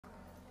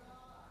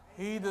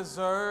He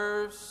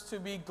deserves to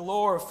be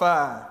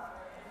glorified.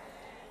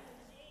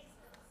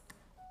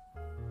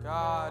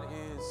 God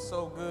is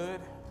so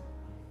good.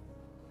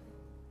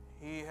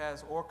 He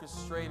has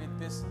orchestrated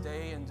this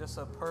day in just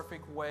a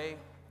perfect way.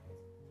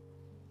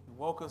 He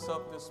woke us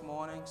up this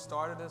morning,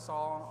 started us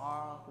all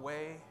on our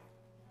way.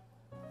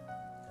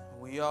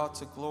 We ought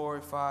to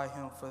glorify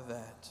him for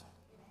that.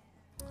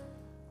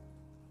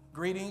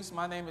 Greetings,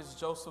 my name is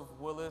Joseph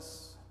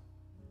Willis.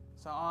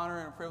 It's an honor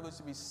and a privilege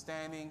to be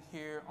standing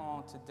here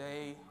on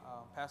today.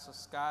 Pastor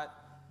Scott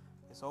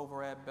is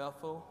over at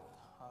Bethel,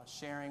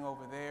 sharing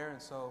over there,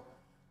 and so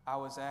I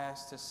was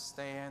asked to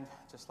stand,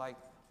 just like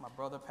my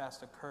brother,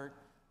 Pastor Kurt,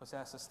 was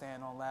asked to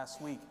stand on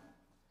last week.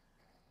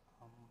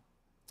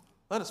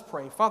 Let us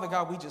pray. Father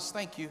God, we just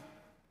thank you.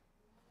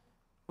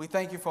 We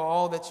thank you for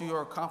all that you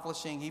are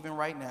accomplishing even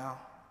right now.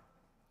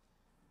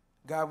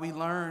 God, we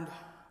learned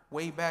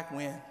way back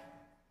when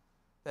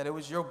that it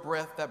was your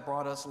breath that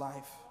brought us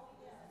life.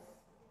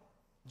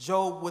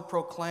 Job would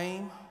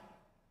proclaim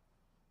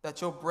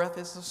that your breath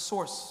is the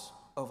source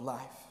of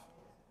life.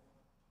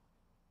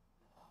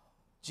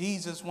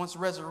 Jesus, once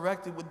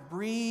resurrected, would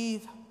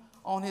breathe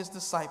on his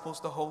disciples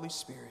the Holy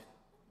Spirit.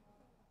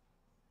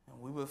 And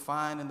we will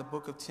find in the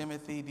book of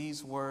Timothy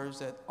these words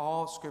that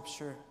all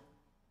scripture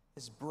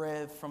is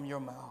breathed from your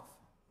mouth.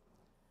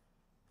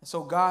 And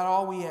so, God,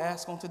 all we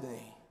ask on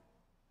today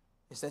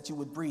is that you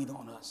would breathe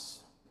on us.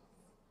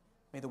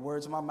 May the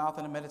words of my mouth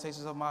and the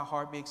meditations of my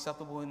heart be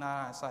acceptable in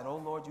thy eyesight. Oh,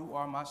 Lord, you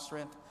are my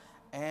strength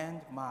and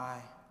my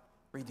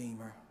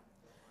Redeemer.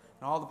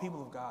 And all the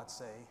people of God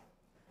say,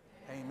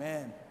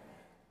 amen.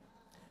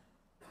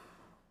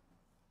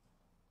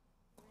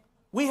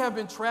 We have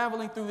been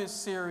traveling through this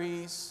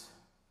series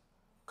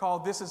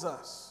called This Is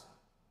Us.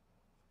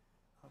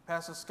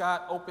 Pastor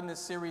Scott opened this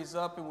series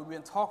up, and we've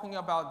been talking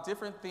about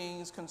different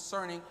things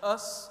concerning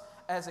us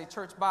as a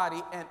church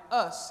body and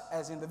us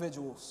as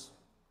individuals.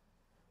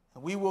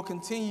 And we will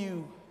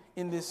continue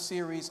in this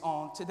series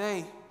on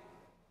today.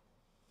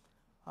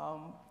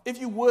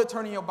 If you would,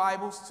 turn in your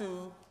Bibles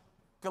to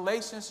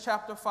Galatians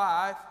chapter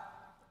 5,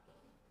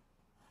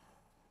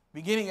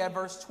 beginning at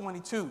verse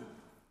 22.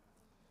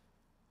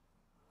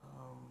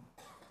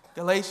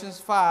 Galatians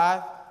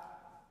 5,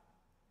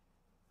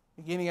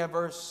 beginning at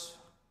verse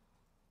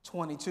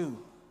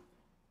 22.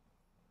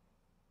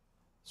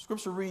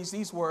 Scripture reads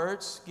these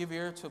words, give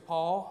ear to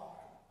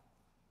Paul.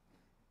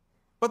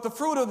 But the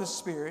fruit of the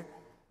Spirit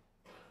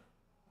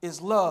is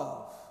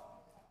love,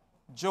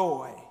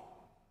 joy,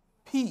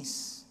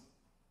 peace,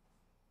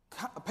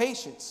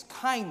 patience,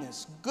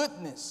 kindness,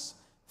 goodness,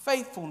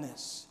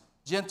 faithfulness,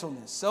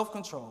 gentleness,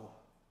 self-control.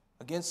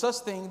 Against such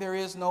things there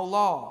is no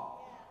law.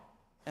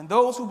 And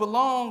those who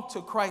belong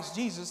to Christ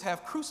Jesus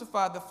have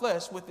crucified the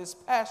flesh with its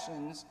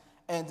passions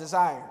and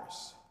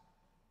desires.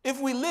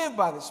 If we live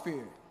by the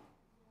Spirit,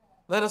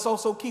 let us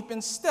also keep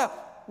in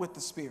step with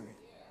the Spirit.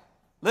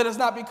 Let us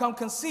not become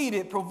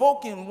conceited,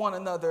 provoking one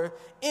another,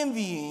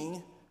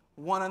 envying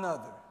one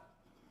another.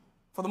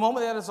 For the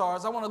moment that is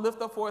ours, I want to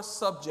lift up for a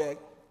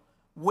subject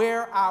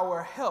where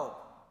our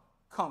help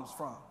comes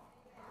from.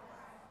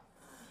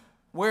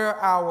 Where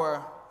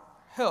our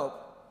help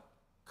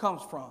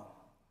comes from.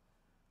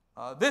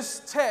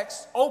 This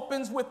text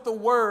opens with the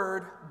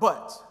word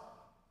but.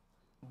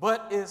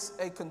 But is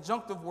a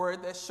conjunctive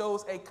word that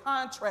shows a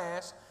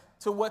contrast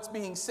to what's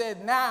being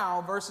said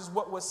now versus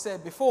what was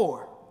said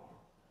before.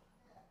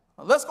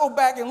 Let's go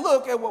back and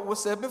look at what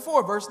was said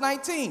before, verse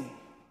 19.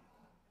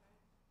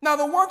 Now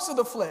the works of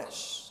the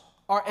flesh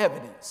are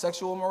evident: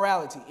 sexual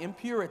immorality,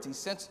 impurity,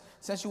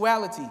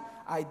 sensuality,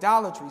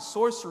 idolatry,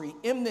 sorcery,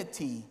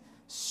 enmity,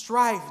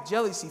 strife,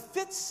 jealousy,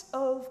 fits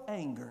of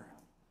anger,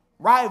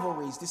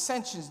 rivalries,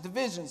 dissensions,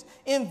 divisions,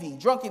 envy,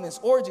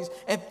 drunkenness, orgies,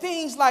 and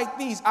things like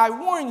these. I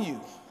warn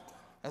you,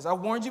 as I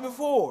warned you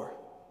before,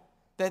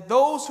 that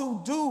those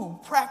who do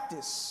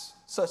practice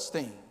such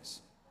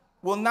things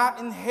will not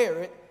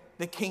inherit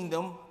the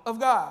kingdom of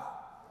God.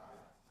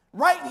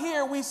 Right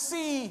here we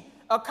see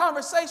a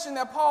conversation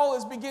that Paul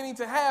is beginning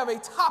to have, a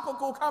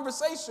topical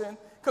conversation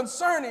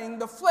concerning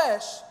the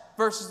flesh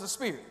versus the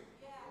spirit.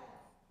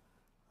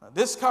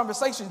 This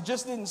conversation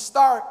just didn't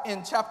start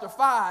in chapter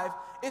 5.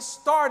 It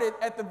started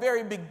at the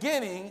very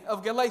beginning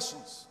of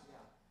Galatians.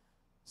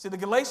 See, the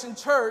Galatian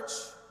church,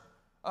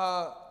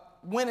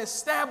 when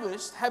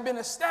established, had been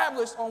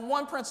established on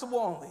one principle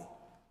only: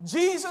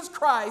 Jesus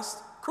Christ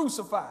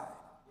crucified.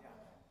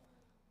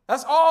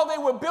 That's all they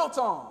were built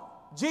on.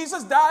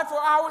 Jesus died for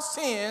our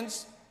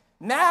sins.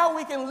 Now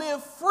we can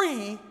live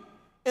free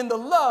in the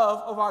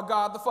love of our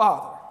God the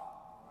Father.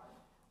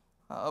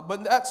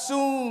 But that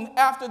soon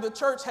after the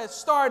church had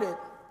started,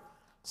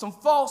 some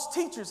false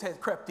teachers had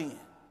crept in,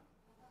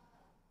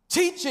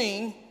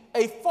 teaching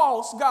a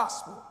false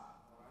gospel.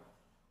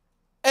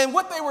 And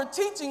what they were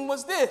teaching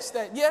was this: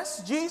 that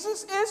yes,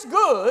 Jesus is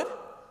good,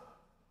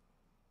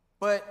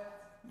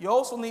 but you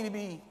also need to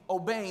be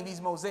obeying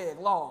these Mosaic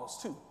laws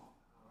too.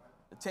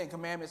 The Ten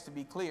Commandments, to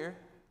be clear.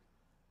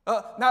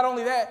 Not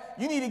only that,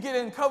 you need to get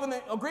in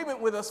covenant agreement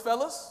with us,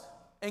 fellas,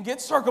 and get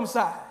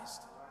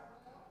circumcised.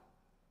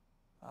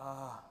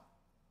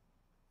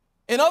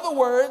 In other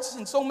words,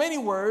 in so many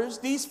words,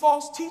 these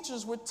false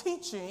teachers were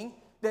teaching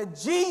that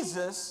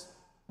Jesus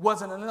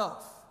wasn't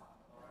enough.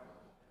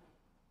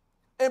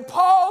 And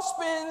Paul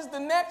spends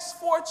the next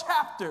 4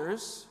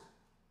 chapters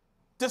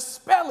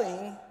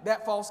dispelling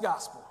that false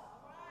gospel.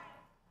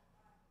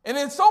 And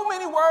in so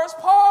many words,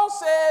 Paul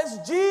says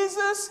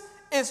Jesus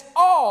is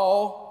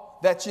all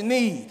that you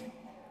need.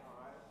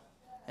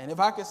 And if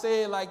I could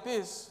say it like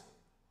this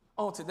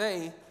on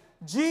today,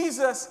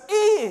 Jesus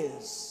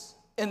is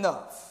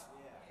enough.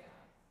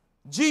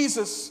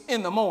 Jesus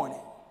in the morning.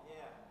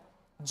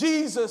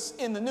 Jesus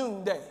in the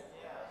noonday.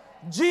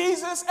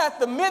 Jesus at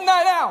the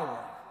midnight hour.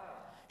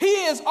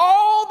 He is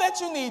all that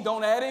you need.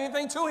 Don't add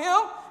anything to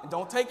him and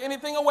don't take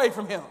anything away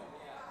from him.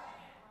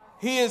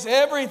 He is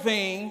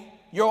everything,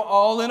 you're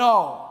all in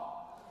all.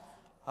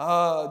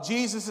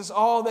 Jesus is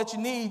all that you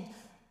need.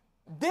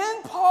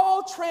 Then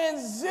Paul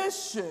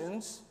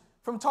transitions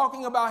from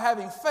talking about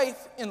having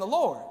faith in the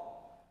Lord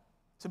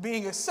to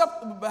being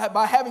acceptable,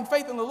 by having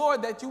faith in the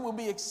Lord that you will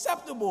be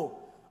acceptable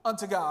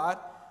unto God,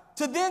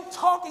 to then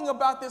talking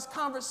about this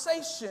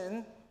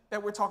conversation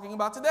that we're talking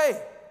about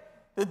today.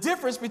 The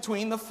difference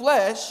between the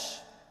flesh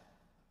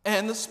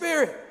and the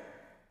spirit.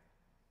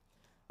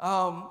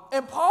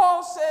 And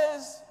Paul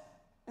says,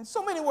 in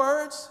so many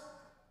words,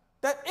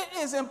 that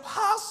it is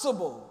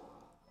impossible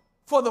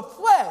for the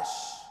flesh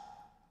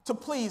to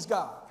please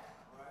God.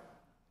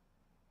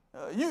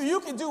 You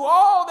can do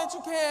all that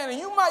you can, and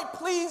you might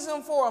please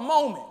him for a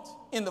moment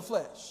in the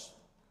flesh.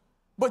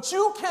 But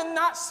you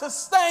cannot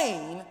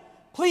sustain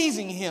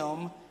pleasing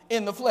him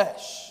in the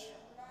flesh.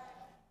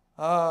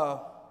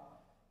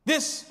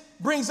 This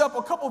brings up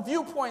a couple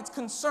viewpoints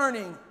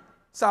concerning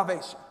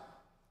salvation.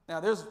 Now,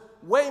 there's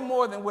way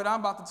more than what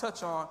I'm about to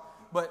touch on,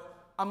 but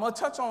I'm going to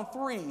touch on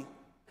 3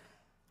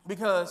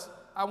 because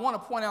I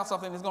want to point out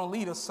something that's going to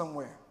lead us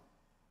somewhere.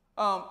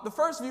 The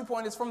first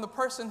viewpoint is from the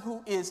person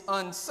who is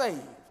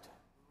unsaved.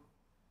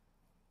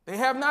 They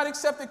have not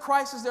accepted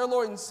Christ as their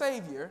Lord and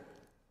Savior.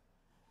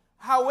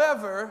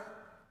 However,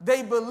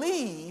 they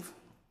believe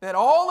that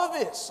all of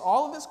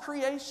this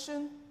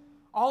creation,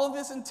 all of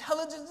this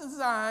intelligent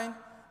design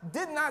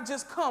did not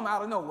just come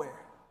out of nowhere.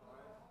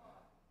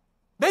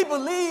 They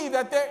believe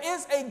that there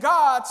is a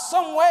God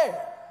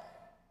somewhere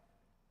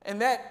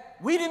and that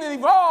we didn't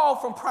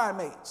evolve from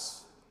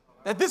primates,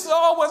 that this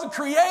all wasn't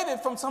created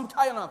from some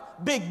kind of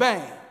big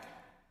bang.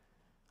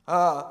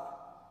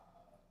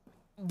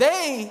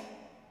 They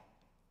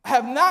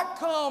have not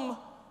come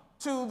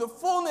to the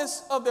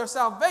fullness of their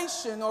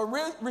salvation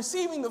or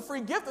receiving the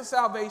free gift of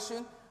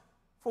salvation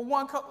for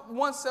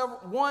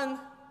one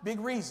big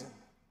reason.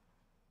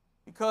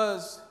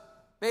 Because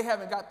they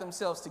haven't got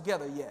themselves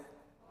together yet.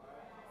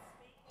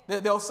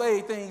 They'll say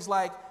things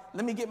like,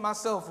 let me get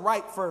myself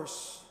right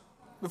first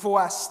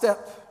before I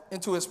step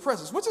into his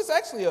presence, which is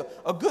actually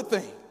a good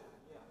thing.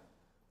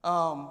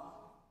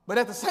 But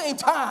at the same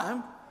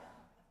time,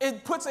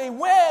 it puts a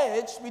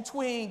wedge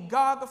between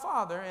God the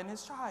Father and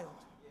his child.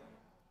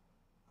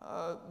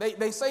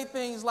 They say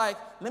things like,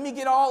 let me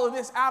get all of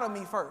this out of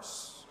me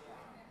first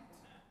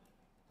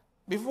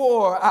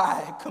before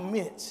I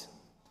commit.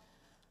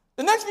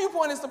 The next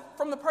viewpoint is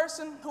from the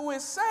person who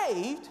is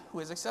saved, who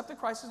has accepted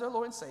Christ as their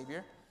Lord and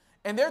Savior,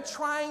 and they're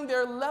trying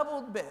their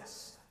level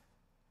best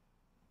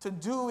to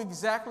do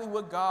exactly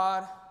what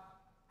God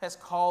has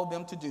called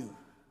them to do.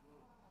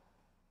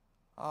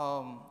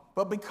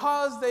 But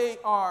because they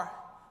are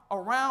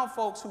around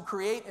folks who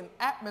create an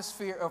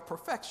atmosphere of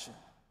perfection,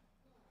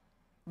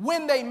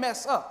 when they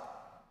mess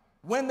up,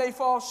 when they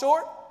fall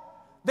short,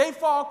 they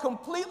fall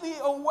completely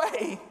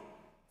away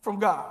from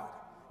God.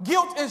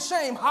 Guilt and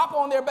shame hop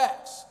on their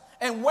backs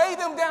and weigh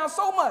them down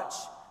so much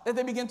that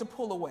they begin to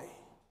pull away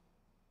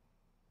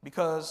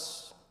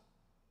because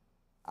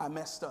I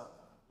messed up.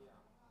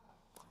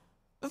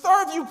 The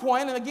third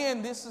viewpoint, and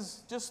again, this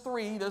is just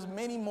 3, there's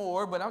many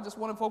more, but I just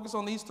want to focus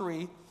on these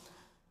 3,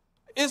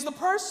 is the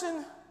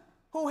person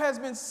who has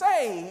been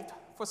saved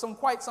for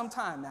quite some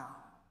time now.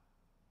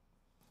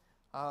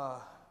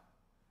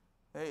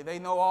 They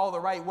know all the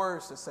right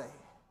words to say.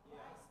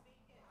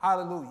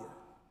 Hallelujah.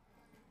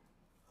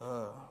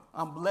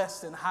 I'm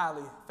blessed and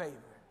highly favored.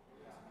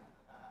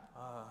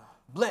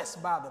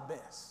 Blessed by the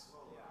best.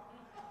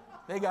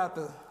 They got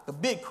the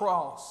big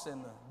cross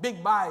and the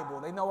big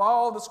Bible. They know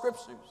all the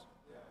scriptures.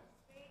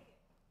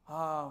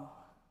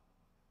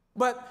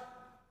 But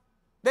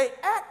they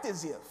act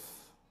as if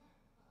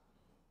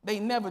they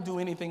never do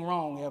anything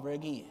wrong ever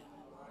again.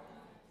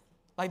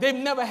 Like they've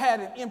never had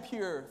an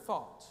impure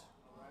thought.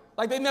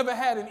 Like they never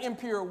had an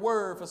impure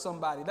word for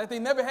somebody. Like they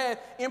never had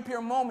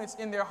impure moments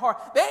in their heart.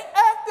 They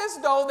act as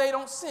though they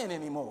don't sin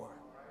anymore.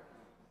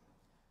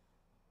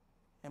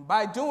 And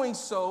by doing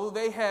so,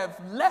 they have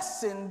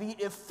lessened the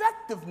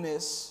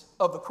effectiveness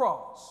of the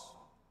cross.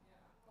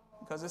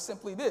 Because it's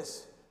simply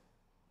this.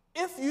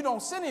 If you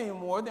don't sin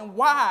anymore, then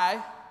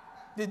why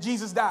did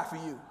Jesus die for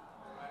you?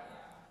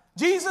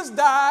 Jesus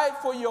died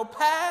for your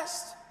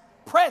past,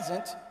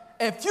 present,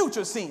 and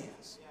future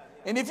sins.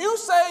 And if you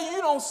say you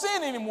don't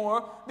sin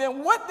anymore,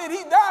 then what did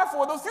he die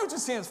for those future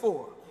sins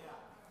for?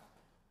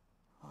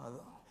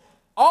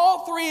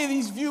 all three of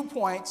these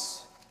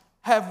viewpoints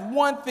have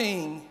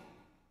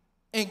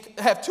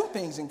have two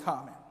things in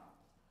common.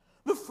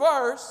 The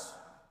first,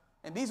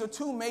 and these are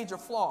two major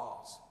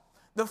flaws.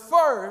 The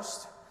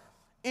first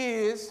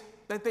is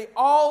that they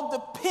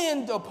all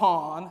depend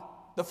upon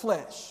the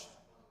flesh.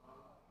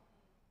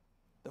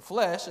 The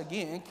flesh,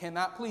 again,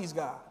 cannot please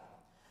God.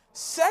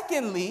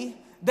 Secondly,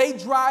 they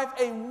drive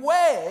a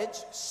wedge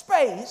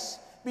space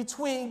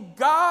between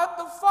God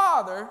the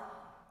Father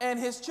and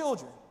his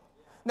children.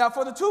 Now,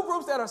 for the two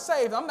groups that are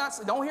saved,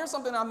 don't hear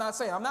something I'm not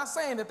saying. I'm not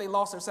saying that they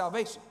lost their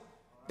salvation.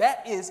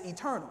 That is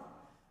eternal.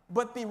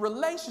 But the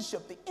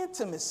relationship, the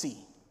intimacy,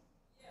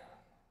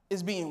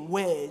 is being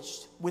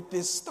wedged with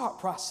this thought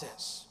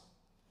process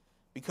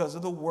because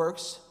of the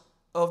works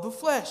of the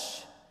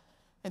flesh.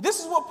 And this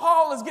is what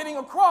Paul is getting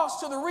across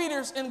to the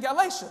readers in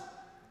Galatia,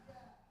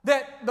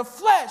 that the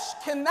flesh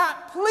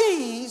cannot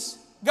please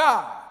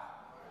God.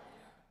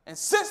 And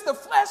since the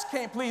flesh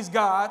can't please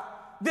God,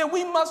 then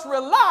we must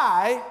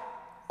rely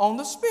on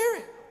the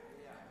Spirit,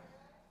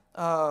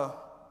 the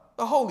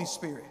Holy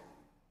Spirit.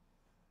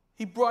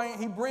 He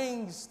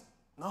brings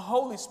the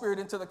Holy Spirit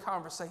into the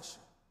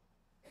conversation.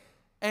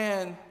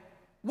 And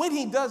when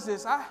he does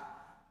this,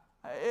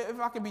 if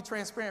I can be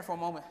transparent for a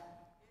moment,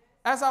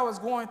 as I was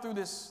going through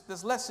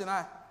this lesson,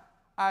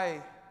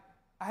 I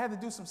had to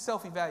do some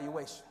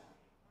self-evaluation.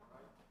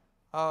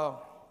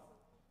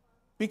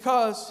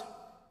 Because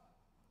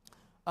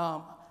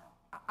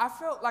I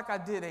felt like I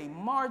did a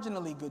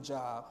marginally good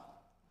job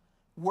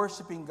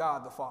worshiping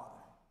God the Father.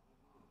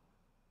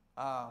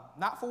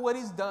 Not for what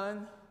he's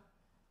done,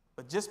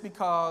 but just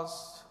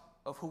because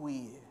of who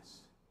he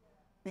is.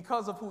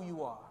 Because of who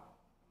you are,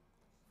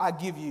 I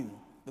give you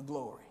the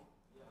glory.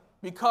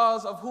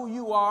 Because of who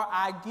you are,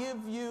 I give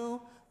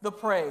you the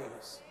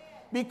praise.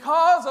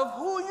 Because of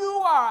who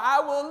you are, I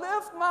will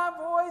lift my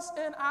voice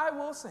and I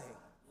will sing.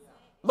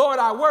 Lord,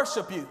 I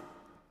worship you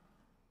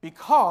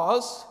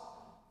because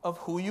of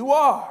who you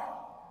are.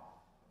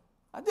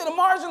 I did a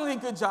marginally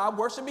good job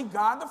worshiping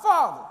God the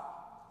Father.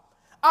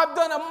 I've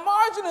done a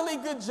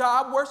marginally good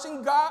job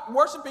worshiping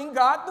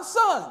God the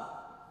Son.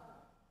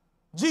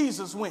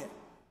 Jesus went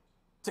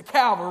to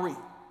Calvary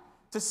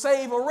to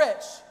save a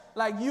wretch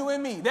like you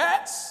and me.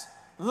 That's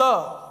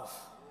love.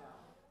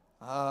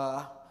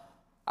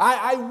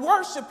 I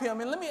worship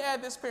him. And let me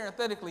add this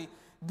parenthetically.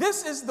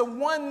 This is the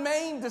one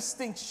main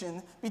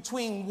distinction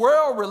between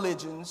world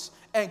religions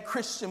and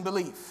Christian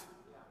belief.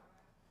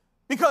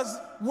 Because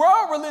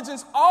world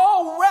religions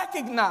all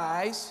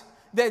recognize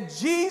that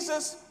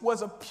Jesus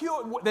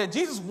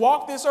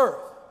walked this earth,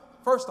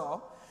 first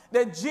off,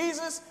 that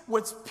Jesus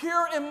was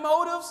pure in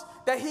motives,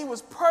 that he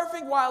was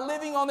perfect while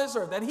living on this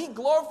earth, that he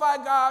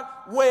glorified God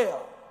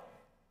well.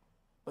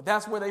 But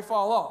that's where they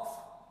fall off.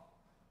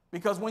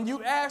 Because when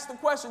you ask the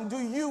question, do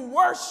you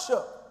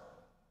worship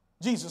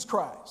Jesus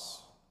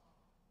Christ?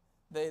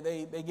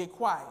 They get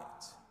quiet.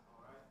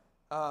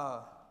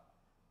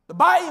 The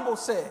Bible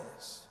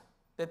says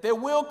that there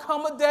will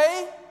come a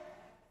day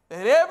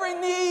that every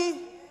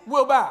knee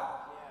will bow.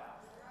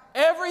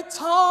 Every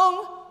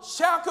tongue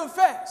shall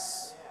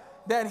confess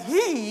that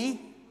he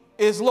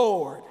is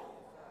Lord.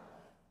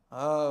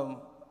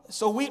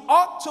 So we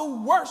ought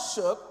to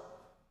worship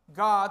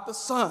God the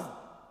Son.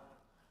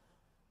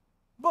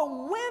 But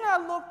when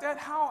I looked at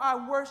how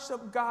I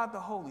worship God the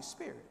Holy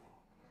Spirit,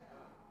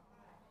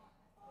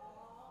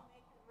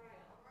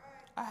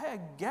 I had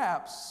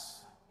gaps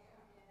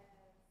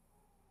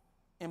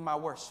in my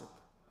worship.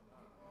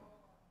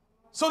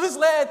 So this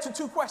led to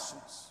two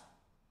questions.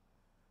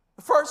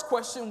 The first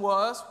question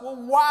was, well,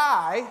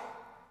 why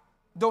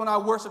don't I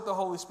worship the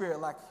Holy Spirit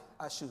like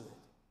I should?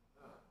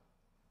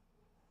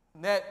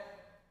 And that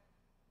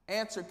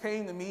answer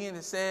came to me and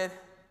it said,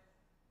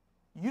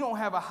 you don't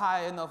have a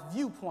high enough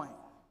viewpoint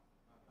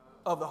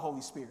of the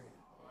Holy Spirit.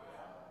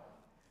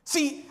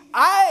 See,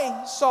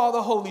 I saw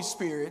the Holy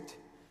Spirit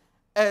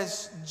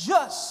as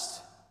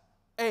just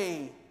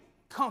a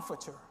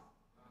comforter.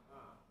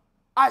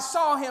 I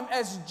saw him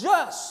as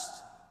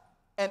just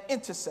an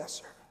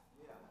intercessor.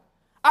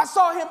 I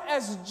saw him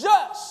as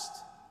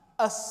just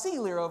a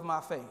sealer of my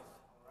faith.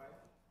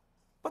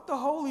 But the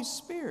Holy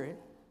Spirit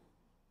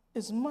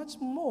is much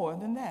more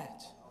than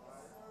that.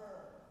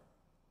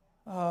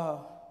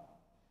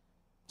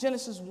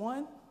 Genesis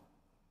 1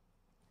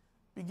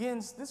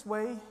 begins this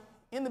way.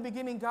 In the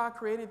beginning, God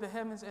created the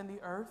heavens and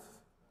the earth.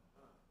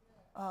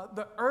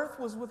 The earth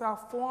was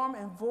without form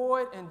and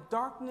void, and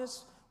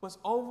darkness was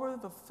over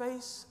the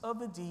face of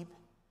the deep,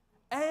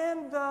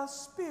 and the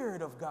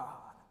Spirit of God.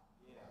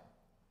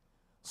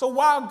 So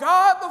while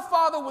God the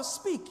Father was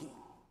speaking,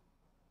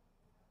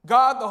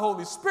 God the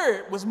Holy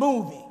Spirit was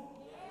moving.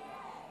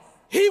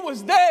 He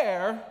was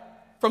there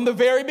from the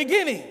very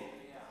beginning.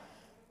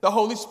 The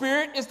Holy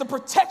Spirit is the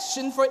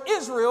protection for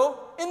Israel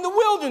in the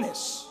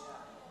wilderness.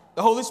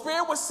 The Holy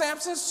Spirit was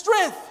Samson's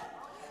strength.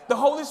 The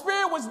Holy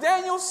Spirit was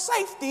Daniel's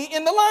safety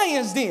in the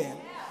lion's den.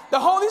 The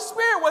Holy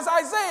Spirit was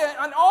Isaiah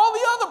and all the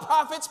other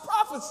prophets'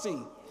 prophecy.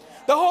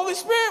 The Holy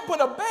Spirit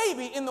put a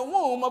baby in the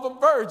womb of a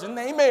virgin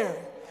named Mary.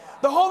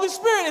 The Holy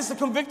Spirit is the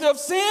convictor of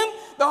sin.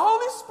 The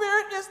Holy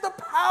Spirit is the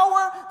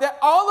power that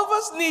all of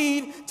us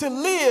need to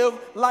live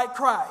like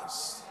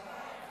Christ.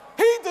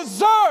 He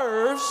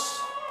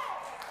deserves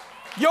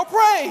your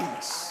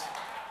praise.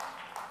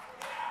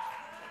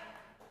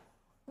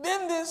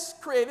 Then this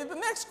created the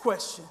next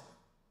question.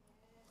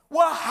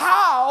 Well,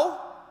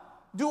 how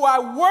do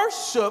I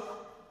worship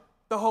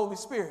the Holy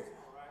Spirit?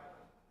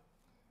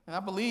 And I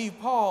believe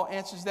Paul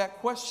answers that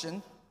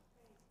question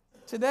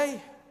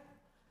today.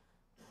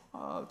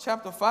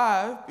 Chapter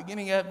 5,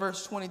 beginning at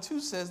verse 22,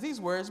 says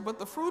these words, but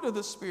the fruit of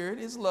the Spirit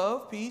is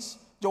love, patience,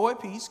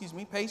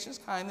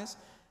 kindness,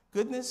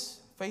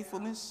 goodness,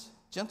 faithfulness,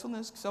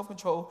 gentleness,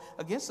 self-control.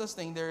 Against such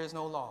thing there is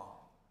no law.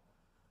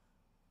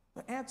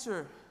 The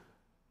answer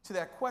to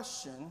that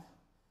question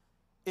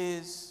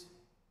is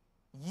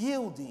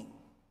yielding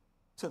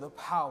to the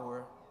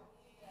power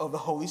of the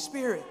Holy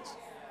Spirit.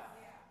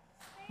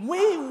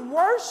 We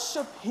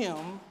worship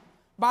him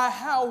by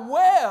how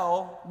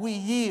well we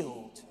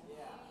yield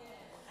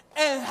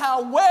and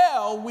how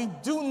well we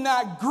do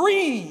not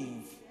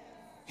grieve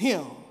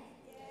him.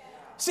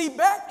 See,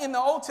 back in the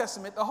Old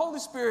Testament, the Holy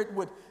Spirit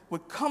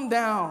would come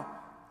down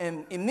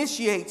and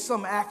initiate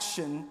some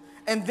action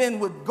and then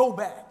would go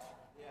back.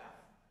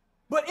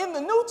 But in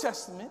the New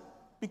Testament,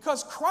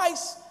 because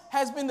Christ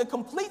has been the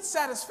complete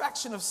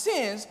satisfaction of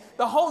sins,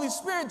 the Holy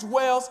Spirit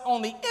dwells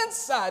on the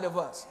inside of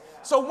us.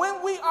 So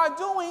when we are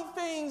doing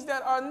things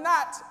that are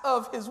not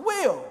of his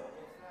will,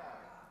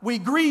 we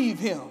grieve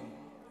him.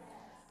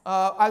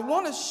 I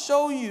want to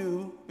show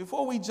you,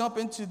 before we jump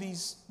into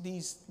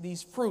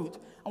these fruit,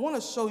 I want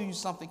to show you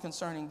something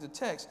concerning the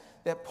text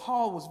that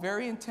Paul was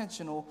very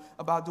intentional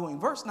about doing.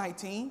 Verse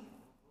 19,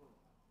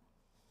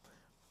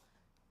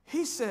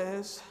 he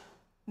says,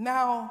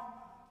 now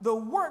the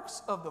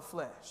works of the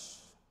flesh.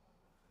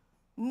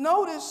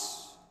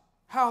 Notice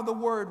how the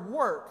word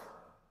work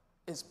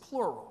is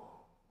plural.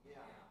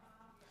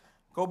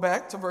 Go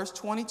back to verse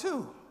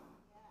 22.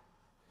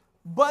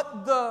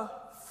 But the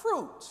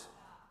fruit,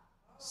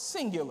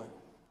 singular,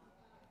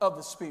 of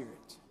the Spirit.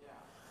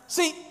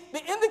 See, the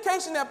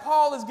indication that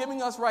Paul is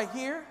giving us right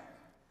here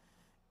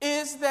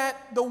is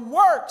that the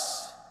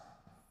works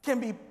can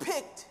be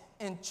picked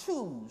and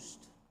chosen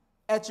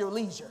at your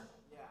leisure.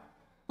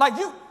 Like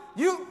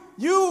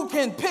you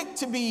can pick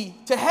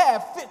to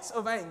have fits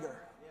of anger.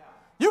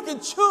 You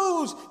can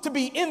choose to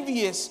be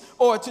envious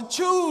or to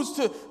choose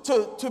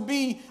to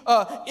be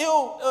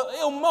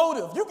ill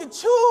motive. You can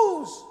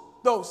choose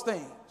those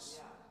things.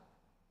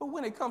 But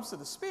when it comes to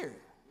the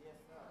Spirit,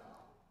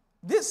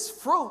 this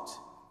fruit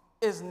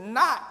is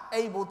not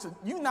able to,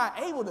 you're not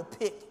able to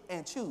pick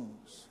and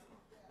choose.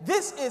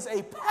 This is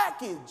a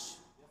package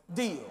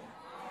deal.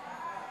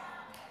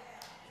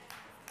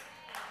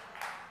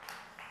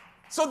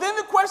 So then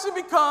the question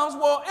becomes,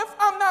 well, if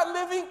I'm not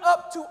living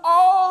up to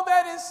all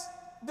that is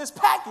this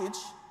package,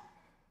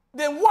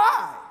 then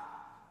why?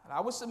 And I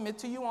would submit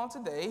to you on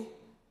today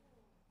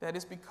that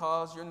it's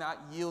because you're not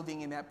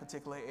yielding in that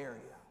particular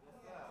area.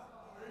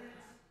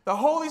 The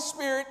Holy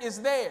Spirit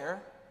is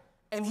there,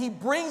 and he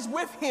brings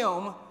with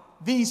him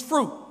these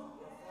fruit.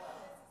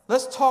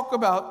 Let's talk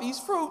about these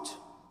fruit.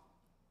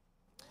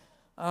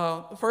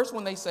 The first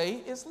one they say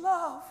is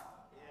love.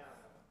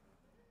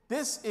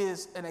 This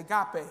is an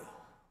agape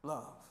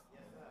love.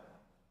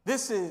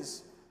 This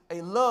is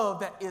a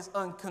love that is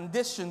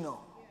unconditional.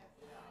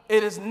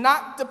 It is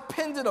not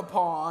dependent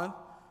upon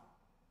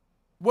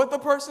what the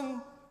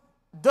person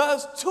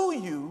does to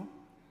you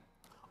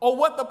or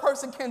what the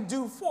person can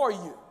do for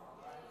you.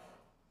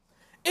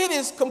 It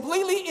is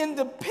completely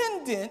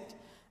independent,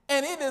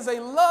 and it is a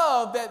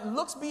love that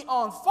looks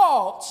beyond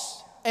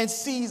faults and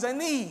sees a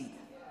need.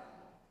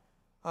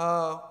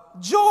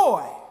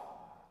 Joy.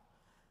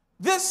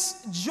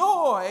 This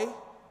joy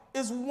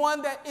is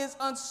one that is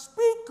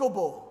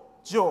unspeakable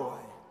joy.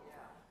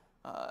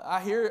 I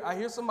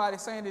hear somebody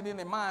saying it in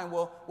their mind,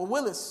 well,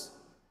 Willis,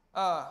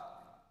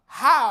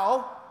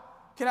 how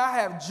can I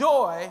have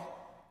joy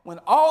when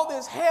all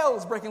this hell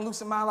is breaking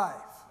loose in my life?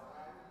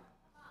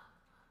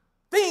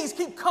 Things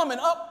keep coming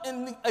up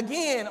and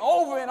again,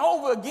 over and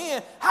over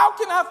again. How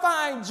can I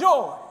find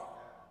joy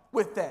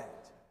with that?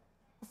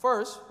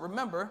 First,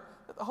 remember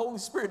that the Holy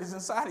Spirit is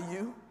inside of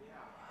you,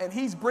 and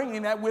he's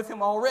bringing that with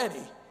him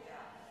already.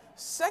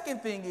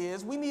 Second thing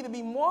is, we need to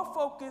be more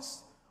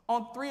focused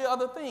on three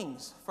other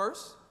things.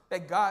 First,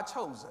 that God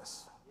chose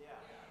us.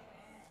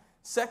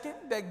 Second,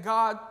 that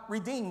God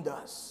redeemed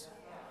us.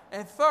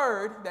 And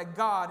third, that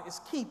God is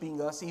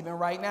keeping us even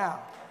right now.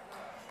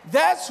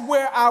 That's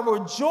where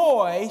our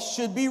joy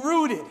should be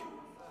rooted.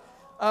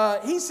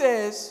 He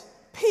says,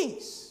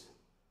 peace.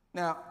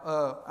 Now,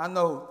 I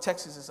know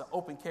Texas is an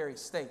open carry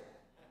state.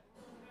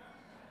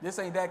 This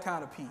ain't that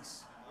kind of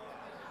peace.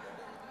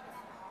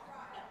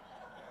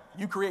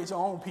 You create your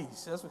own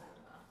peace. That's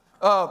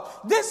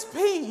what, this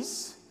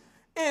peace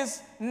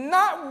is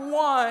not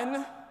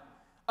one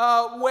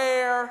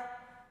where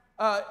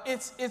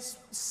it's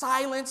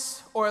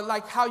silence, or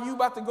like how you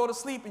about to go to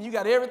sleep and you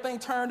got everything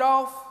turned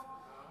off.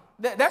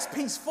 That's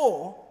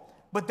peaceful,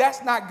 but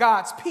that's not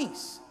God's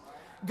peace.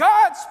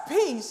 God's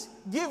peace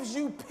gives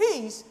you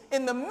peace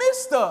in the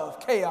midst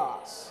of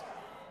chaos.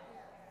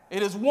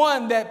 It is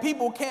one that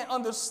people can't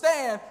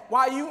understand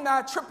why you're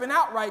not tripping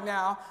out right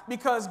now,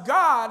 because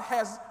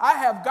I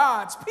have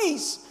God's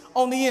peace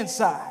on the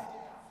inside.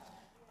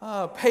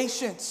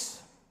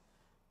 Patience.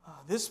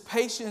 This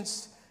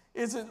patience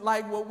isn't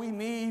like what we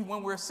need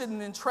when we're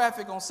sitting in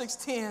traffic on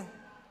 610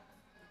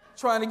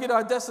 trying to get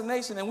our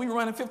destination and we're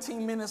running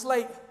 15 minutes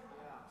late.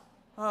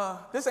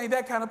 This ain't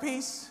that kind of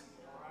patience,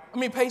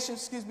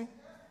 excuse me.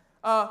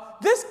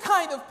 This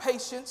kind of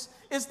patience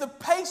is the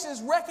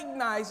patience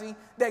recognizing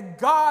that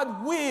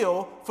God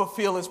will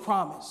fulfill his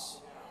promise.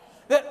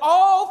 That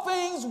all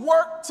things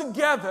work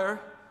together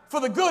for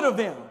the good of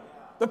them,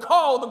 the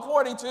called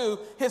according to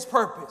his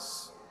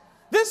purpose.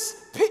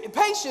 This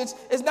patience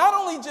is not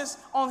only just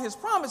on his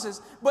promises,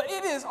 but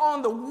it is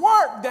on the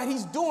work that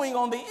he's doing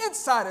on the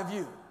inside of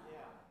you.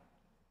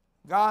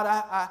 God,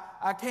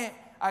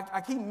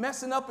 I keep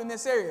messing up in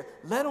this area.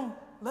 Let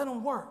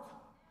him work.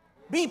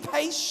 Be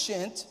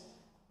patient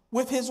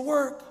with his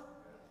work.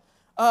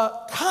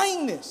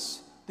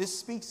 Kindness. This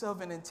speaks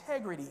of an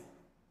integrity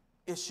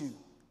issue.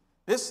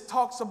 This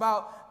talks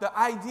about the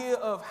idea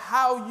of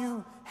how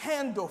you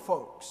handle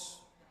folks.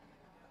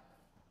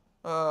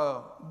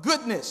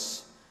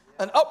 Goodness,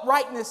 an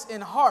uprightness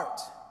in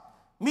heart,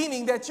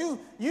 meaning that you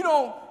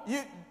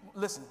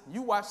listen,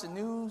 you watch the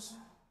news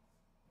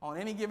on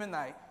any given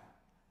night,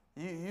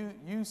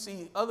 you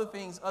see other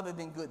things other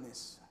than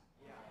goodness.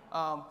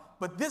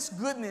 But this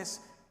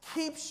goodness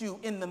keeps you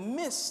in the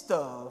midst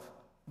of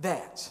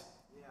that.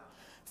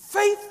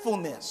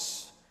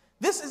 Faithfulness.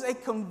 This is a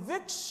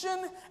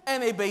conviction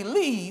and a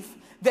belief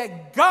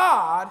that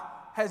God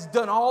has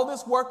done all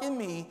this work in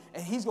me,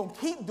 and he's going to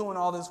keep doing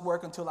all this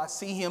work until I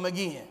see him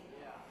again.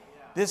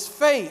 This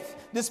faith,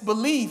 this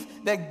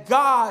belief that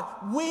God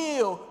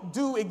will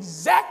do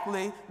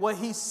exactly what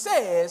he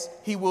says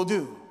he will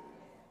do.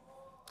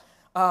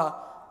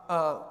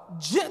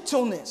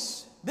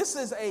 Gentleness. This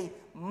is a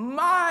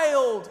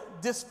mild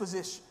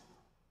disposition.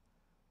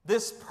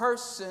 This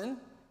person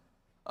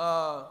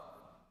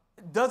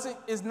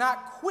is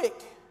not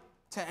quick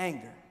to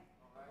anger.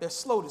 They're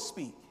slow to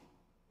speak.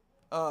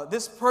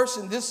 This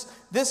person,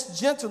 this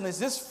gentleness,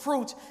 this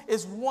fruit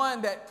is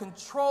one that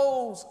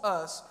controls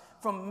us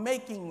from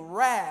making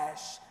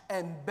rash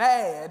and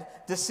bad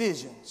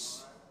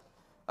decisions.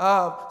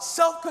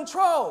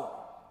 Self-control.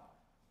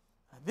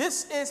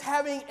 This is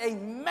having a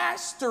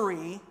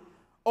mastery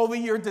over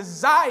your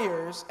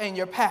desires and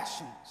your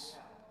passions.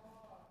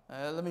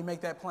 Let me make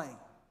that plain.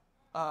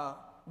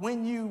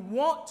 When you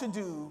want to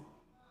do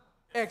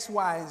X,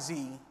 Y, and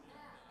Z,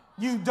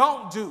 you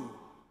don't do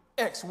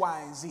X,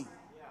 Y, and Z.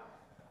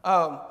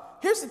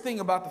 Here's the thing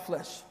about the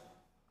flesh.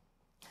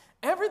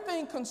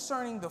 Everything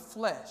concerning the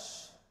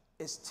flesh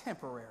is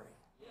temporary.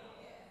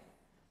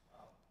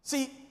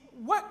 See,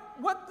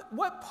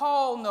 what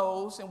Paul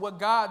knows and what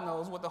God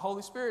knows, what the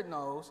Holy Spirit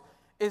knows,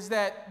 is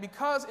that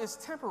because it's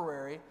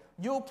temporary,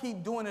 you'll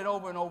keep doing it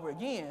over and over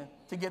again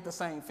to get the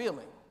same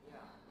feeling.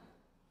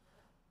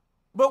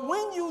 But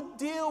when you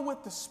deal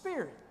with the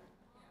Spirit,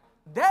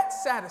 that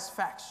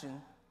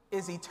satisfaction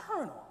is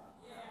eternal.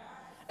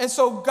 And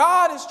so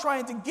God is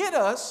trying to get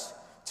us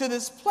to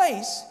this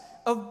place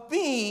of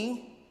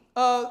being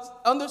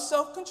under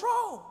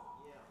self-control.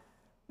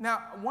 Now,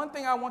 one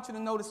thing I want you to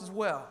notice as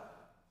well,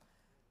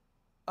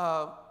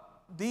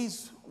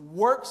 these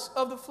works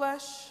of the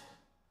flesh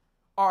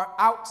are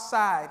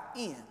outside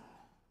in.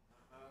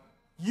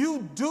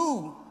 You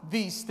do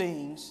these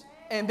things,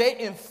 and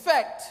they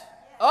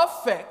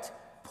affect,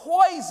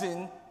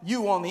 poison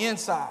you on the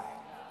inside.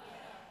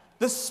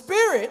 The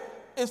Spirit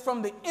is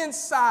from the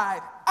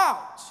inside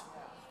out.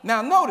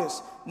 Now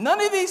notice, none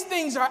of these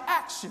things are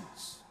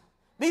actions.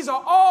 These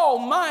are all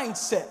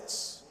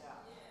mindsets.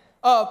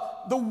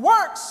 The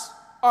works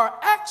are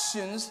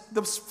actions.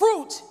 The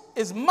fruit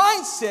is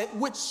mindset,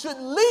 which should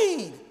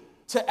lead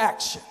to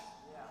action.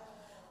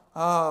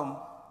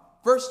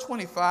 Verse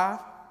 25,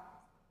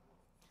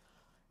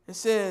 it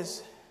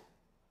says,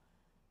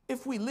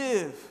 if we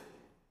live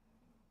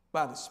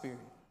by the Spirit,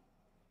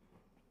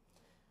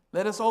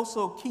 let us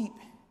also keep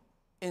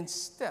in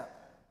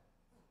step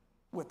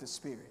with the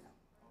Spirit.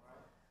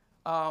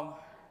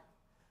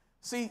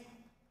 See,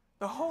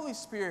 the Holy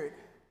Spirit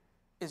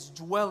is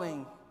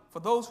dwelling, for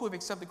those who have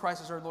accepted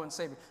Christ as our Lord and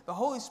Savior, the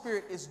Holy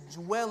Spirit is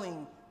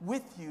dwelling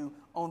with you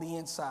on the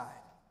inside.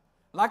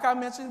 Like I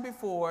mentioned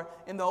before,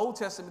 in the Old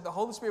Testament, the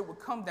Holy Spirit would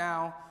come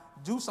down,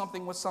 do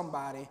something with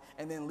somebody,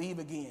 and then leave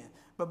again.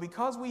 But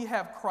because we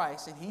have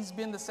Christ, and he's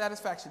been the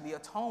satisfaction, the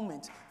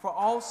atonement for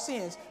all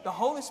sins, the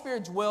Holy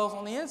Spirit dwells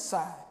on the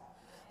inside.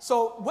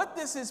 So what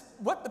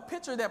the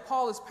picture that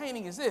Paul is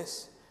painting is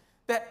this,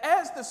 that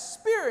as the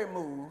Spirit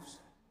moves,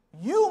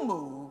 you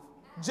move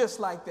just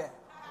like that.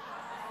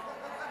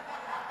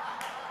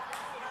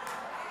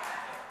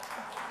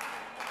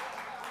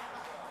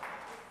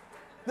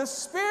 The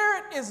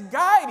Spirit is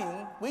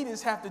guiding. We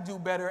just have to do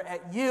better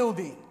at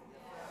yielding.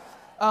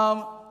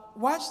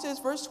 Watch this,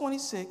 verse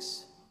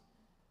 26.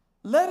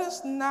 Let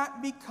us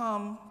not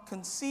become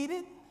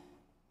conceited,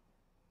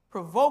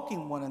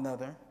 provoking one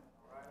another,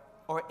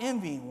 or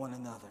envying one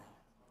another.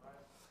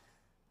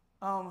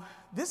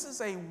 This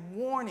is a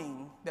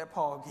warning that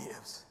Paul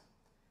gives.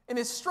 And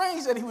it's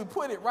strange that he would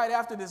put it right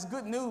after this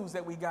good news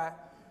that we got,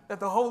 that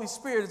the Holy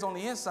Spirit is on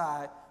the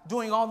inside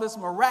doing all this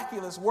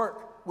miraculous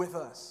work with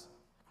us.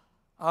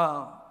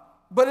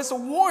 But it's a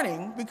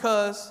warning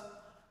because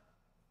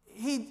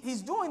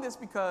he's doing this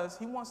because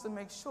he wants to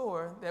make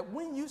sure that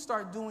when you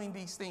start doing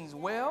these things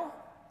well,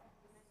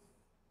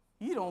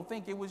 you don't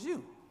think it was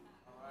you.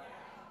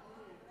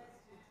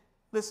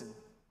 Listen,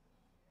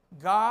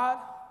 God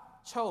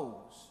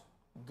chose,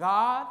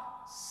 God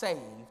saved,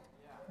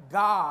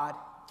 God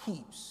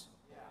keeps.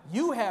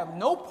 You have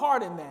no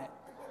part in that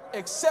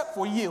except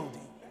for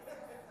yielding.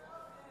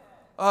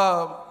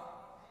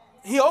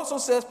 He also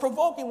says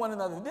provoking one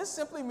another. This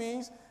simply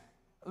means,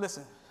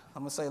 listen,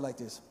 I'm going to say it like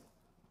this.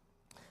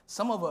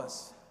 Some of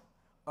us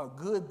are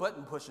good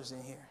button pushers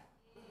in here.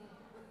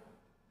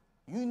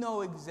 You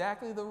know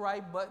exactly the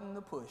right button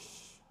to push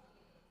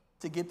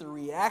to get the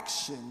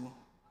reaction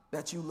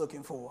that you're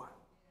looking for.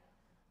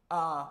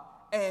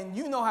 And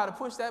you know how to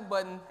push that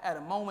button at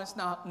a moment's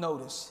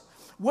notice.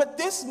 What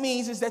this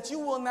means is that you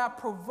will not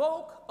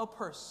provoke a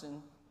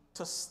person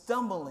to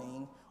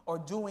stumbling or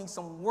doing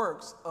some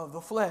works of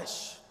the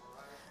flesh.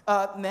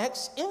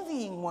 Next,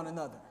 envying one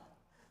another.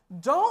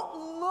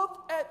 Don't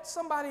look at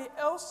somebody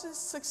else's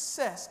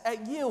success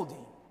at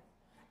yielding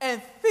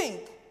and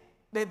think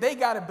that they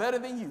got it better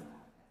than you.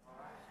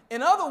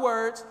 In other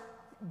words,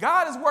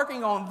 God is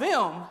working on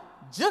them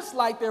just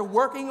like they're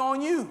working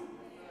on you.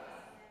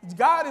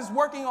 God is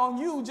working on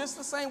you just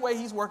the same way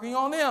he's working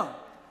on them.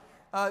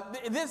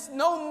 There's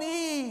no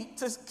need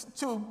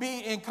to be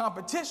in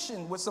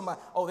competition with somebody.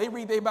 Oh, they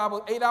read their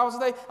Bible 8 hours a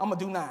day. I'm going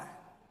to do 9.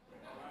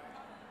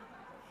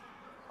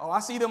 Oh, I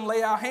see them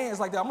lay out hands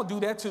like that. I'm going to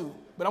do that too.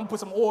 But I'm going to put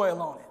some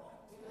oil on it.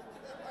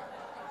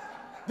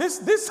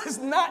 This is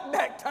not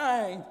that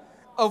kind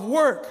of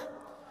work.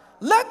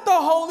 Let the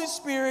Holy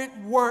Spirit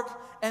work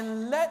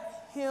and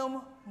let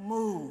him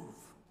move.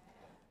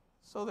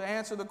 So to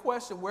answer the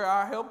question, where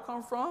our help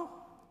comes from,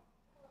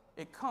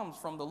 it comes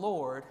from the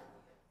Lord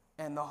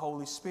and the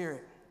Holy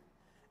Spirit.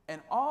 And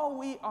all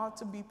we ought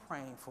to be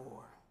praying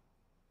for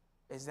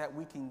is that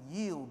we can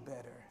yield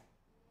better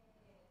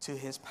to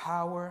his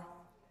power,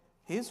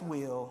 his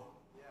will,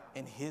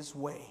 and his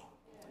way.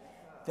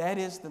 That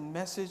is the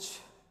message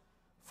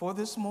for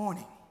this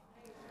morning.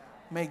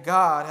 May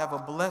God have a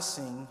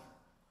blessing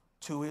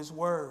to his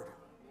word.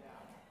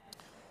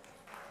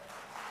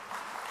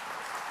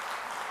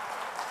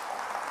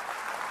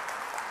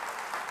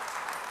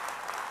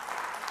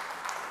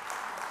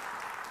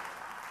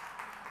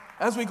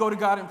 As we go to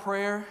God in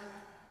prayer,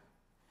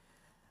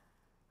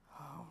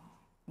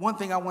 one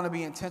thing I want to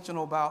be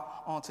intentional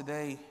about on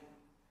today,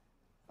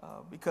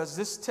 because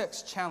this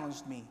text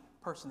challenged me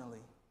personally.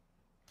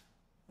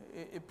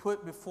 It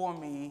put before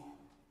me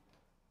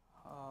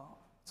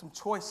some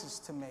choices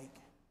to make.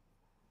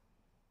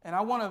 And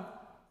I want to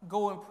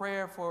go in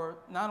prayer for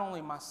not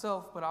only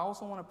myself, but I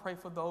also want to pray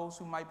for those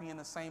who might be in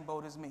the same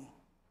boat as me.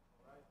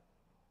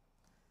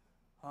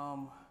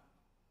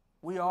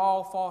 We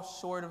all fall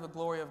short of the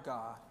glory of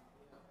God.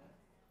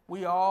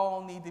 We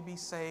all need to be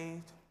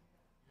saved,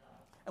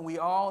 and we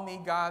all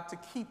need God to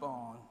keep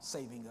on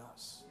saving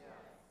us.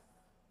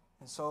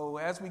 And so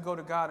as we go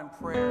to God in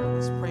prayer,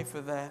 let's pray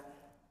for that.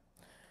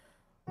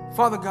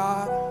 Father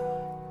God,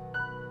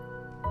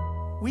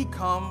 we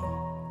come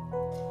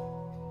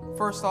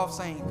first off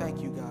saying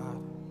thank you,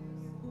 God.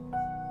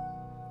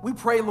 We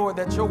pray, Lord,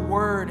 that your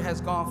word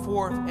has gone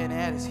forth and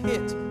has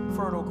hit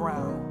fertile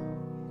ground.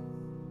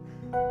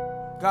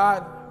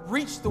 God,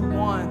 reach the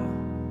one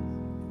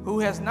who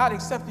has not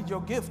accepted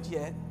your gift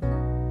yet,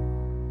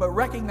 but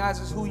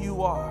recognizes who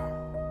you are.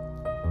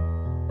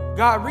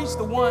 God, reach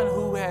the one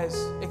who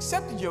has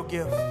accepted your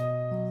gift,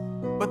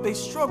 but they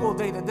struggle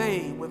day to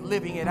day with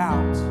living it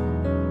out.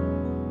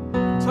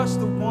 Touch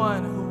the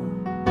one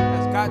who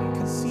has gotten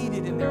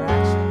conceited in their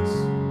actions.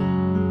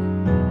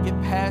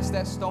 Get past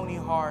that stony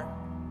heart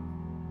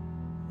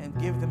and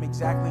give them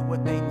exactly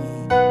what they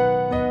need.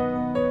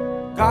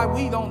 God,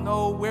 we don't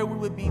know where we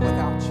would be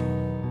without you.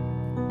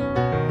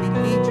 We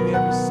need you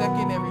every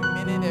second, every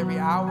minute, every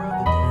hour of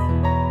the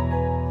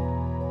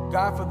day.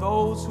 God, for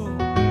those who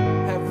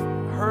have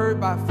heard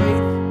by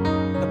faith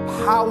the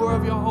power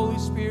of your Holy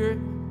Spirit,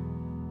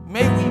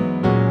 may we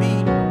be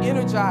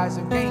energized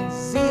and gain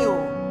zeal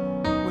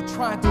with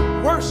trying to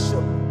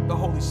worship the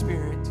Holy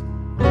Spirit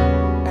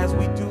as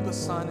we do the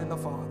Son and the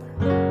Father.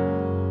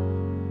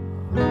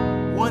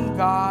 One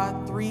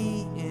God,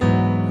 three in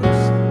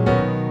person.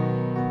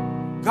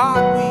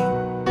 God, we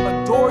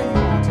adore you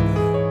on today.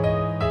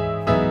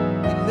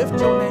 Lift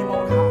your name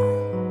on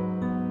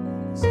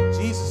high. It's in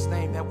Jesus'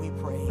 name that we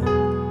pray.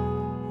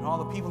 And all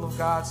the people of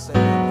God say,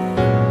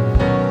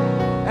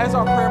 as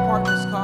our prayer partners come.